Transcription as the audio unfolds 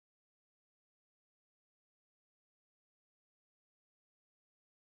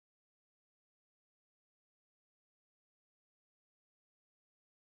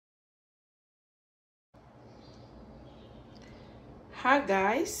Hi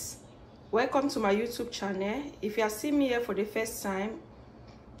guys, welcome to my YouTube channel. If you are seeing me here for the first time,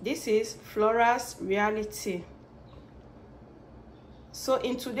 this is Flora's Reality. So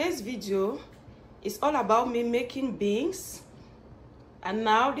in today's video, it's all about me making beans, and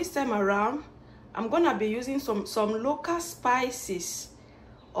now this time around I'm gonna be using some local spices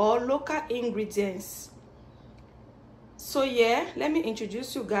or local ingredients. So yeah, let me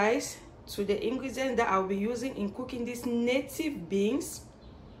introduce you guys to the ingredients that I'll be using in cooking these native beans.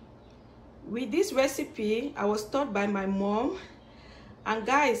 With this recipe, I was taught by my mom, and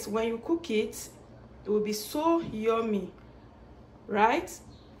guys, when you cook it, it will be so yummy, right?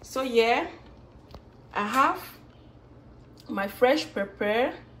 So yeah, I have my fresh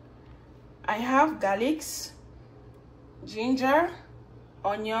pepper, I have garlics, ginger,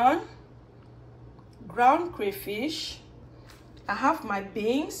 onion, ground crayfish, I have my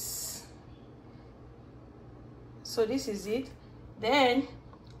beans. So this is it. Then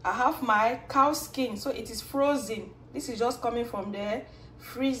I have my cow skin, so it is frozen. This is just coming from the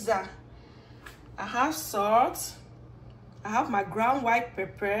freezer. I have salt, I have my ground white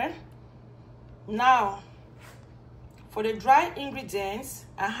pepper. Now for the dry ingredients,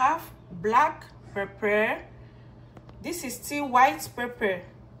 I have black pepper. This is still white pepper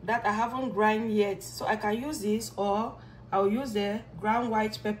that I haven't grind yet, so I can use this or I'll use the ground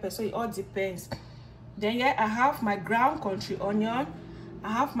white pepper, so it all depends. Then yeah, I have my ground country onion,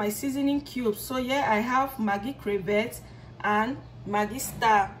 I have my seasoning cubes. So yeah, I have Maggi crevettes and Maggi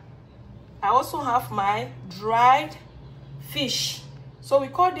star. I also have my dried fish, so we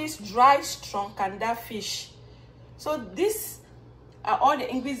call this dry stronkanda fish. So these are all the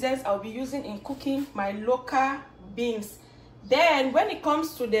ingredients I'll be using in cooking my local beans. Then when it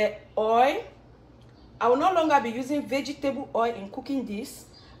comes to the oil, I will no longer be using vegetable oil in cooking this.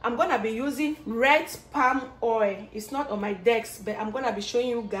 I'm gonna be using red palm oil. It's not on my decks, but I'm gonna be showing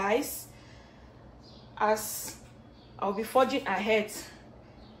you guys as I'll be forging ahead.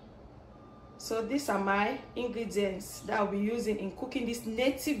 So these are my ingredients that I'll be using in cooking these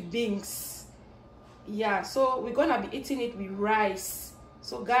native beans. Yeah, so we're gonna be eating it with rice.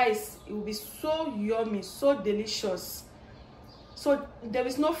 So guys, it will be so yummy, so delicious. So there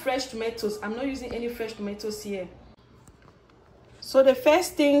is no fresh tomatoes. I'm not using any fresh tomatoes here. So the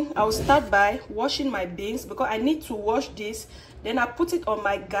first thing, I'll start by washing my beans, because I need to wash this. Then I put it on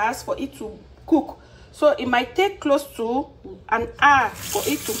my gas for it to cook. So it might take close to an hour for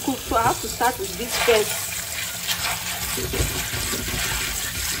it to cook. So I have to start with this first,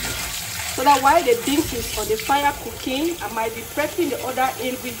 so that while the beans is on the fire cooking, I might be prepping the other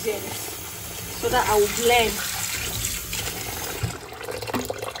ingredients so that I will blend.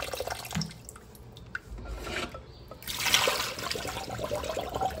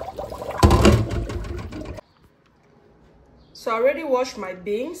 So I already washed my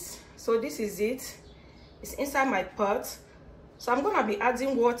beans, so this is it. It's inside my pot. So I'm gonna be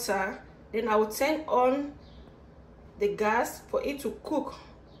adding water, then I will turn on the gas for it to cook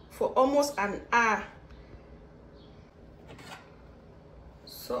for almost an hour.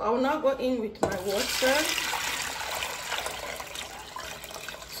 So I will now go in with my water.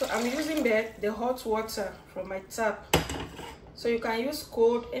 So I'm using the hot water from my tap, so you can use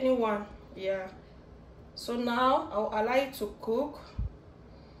cold, anyone. Yeah. So now I'll allow it to cook.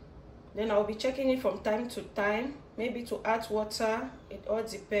 Then I'll be checking it from time to time, maybe to add water. It all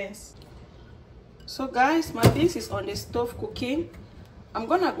depends. So guys, my beans is on the stove cooking. I'm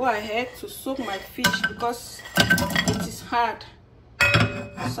gonna go ahead to soak my fish because it is hard.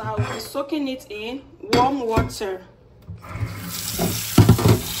 So I'll be soaking it in warm water.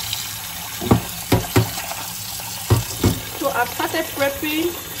 So I've started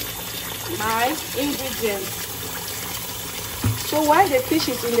prepping my ingredients. So while the fish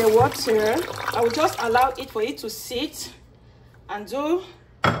is in the water, I will just allow it for it to sit and do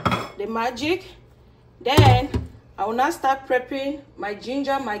the magic. Then I will now start prepping my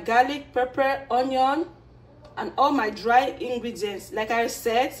ginger, my garlic, pepper, onion, and all my dry ingredients. Like I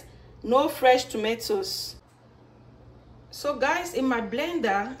said, no fresh tomatoes. So guys, in my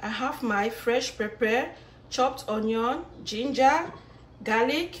blender, I have my fresh pepper, chopped onion, ginger,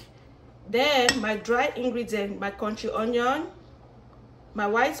 garlic, then my dry ingredient, my country onion, my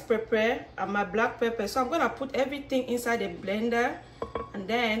white pepper, and my black pepper. So I'm gonna put everything inside the blender, and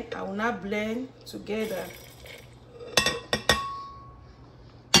then I will now blend together.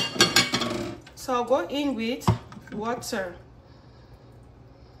 So I'll go in with water.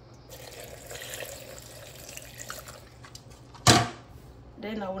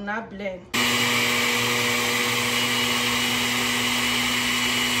 Then I will now blend.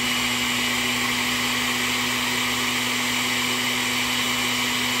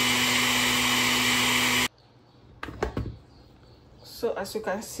 So as you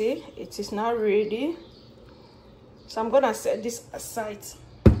can see, it is now ready. So I'm gonna set this aside.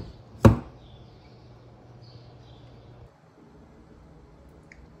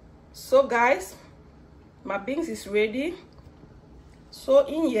 So guys, my beans is ready. So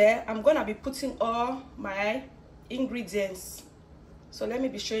in here I'm gonna be putting all my ingredients. So let me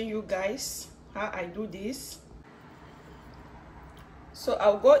be showing you guys how I do this. So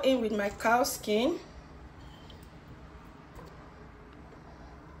I'll go in with my cow skin,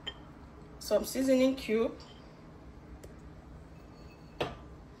 some seasoning cube,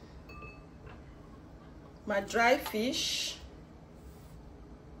 my dry fish,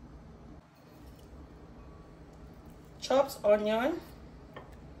 chopped onion,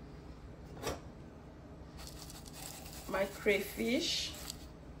 my crayfish,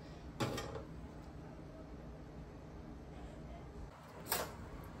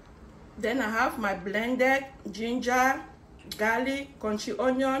 then I have my blended ginger, garlic, crunchy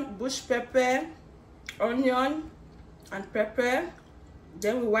onion, bush pepper, onion and pepper,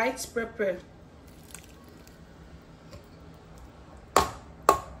 then white pepper.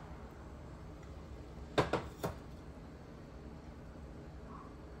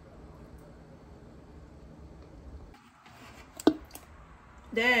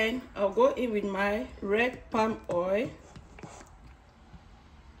 Then I'll go in with my red palm oil.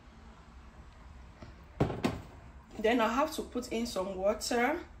 Then I'll have to put in some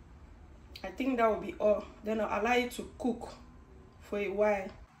water. I think that will be all. Then I'll allow it to cook for a while.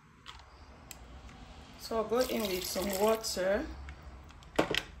 So I'll go in with some water.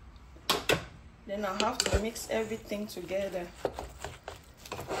 Then I'll have to mix everything together.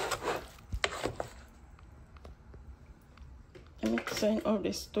 Let me turn off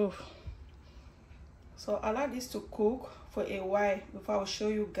the stove. So I'll allow this to cook for a while before I'll show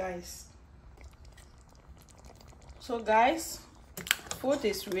you guys. So guys, food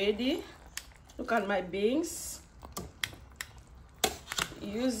is ready. Look at my beans.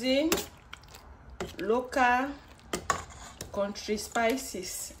 Using local country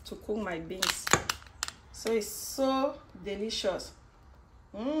spices to cook my beans. So it's so delicious.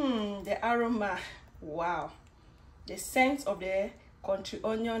 The aroma, wow. The scent of the country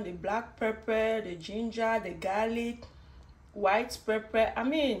onion, the black pepper, the ginger, the garlic, white pepper. I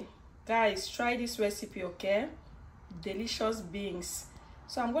mean, guys, try this recipe, okay? Delicious beans.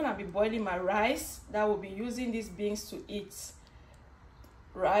 So I'm gonna be boiling my rice that will be using these beans to eat,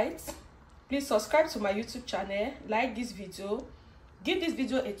 right? Please subscribe to my YouTube channel, like this video, give this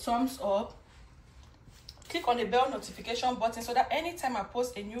video a thumbs up, click on the bell notification button so that anytime I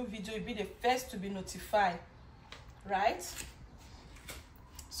post a new video, you'll be the first to be notified, right?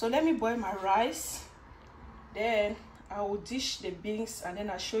 So let me boil my rice, then I will dish the beans and then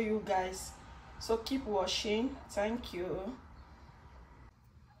I'll show you guys. So keep watching. Thank you.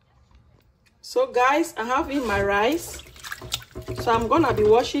 So guys, I have in my rice. So I'm gonna be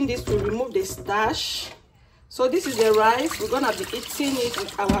washing this to remove the starch. So this is the rice. We're gonna be eating it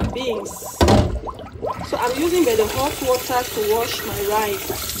with our beans. So I'm using the hot water to wash my rice.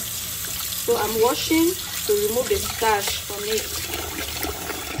 So I'm washing to remove the starch from it.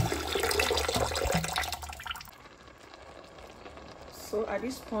 So at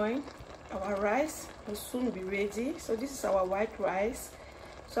this point, our rice will soon be ready. So this is our white rice.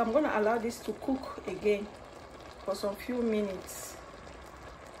 So I'm going to allow this to cook again for some few minutes.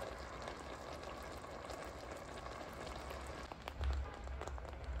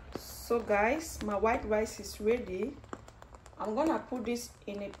 So guys, my white rice is ready. I'm going to put this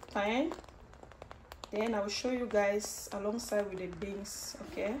in a pan. Then I will show you guys alongside with the beans,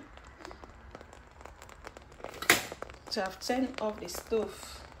 okay? So I've turned off the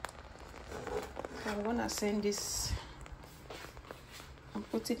stove. I'm gonna send this and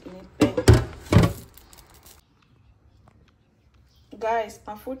put it in a pan. Guys,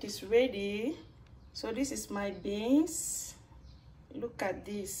 my food is ready. So this is my beans. Look at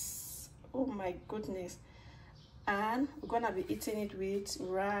this. Oh my goodness. And we're gonna be eating it with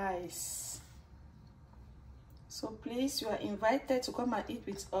rice. So please, you are invited to come and eat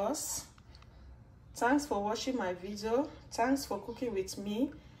with us. Thanks for watching my video. Thanks for cooking with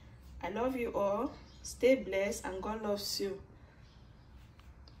me. I love you all. Stay blessed and God loves you.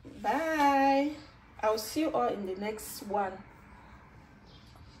 Bye. I'll see you all in the next one.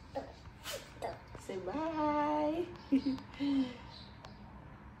 Say bye.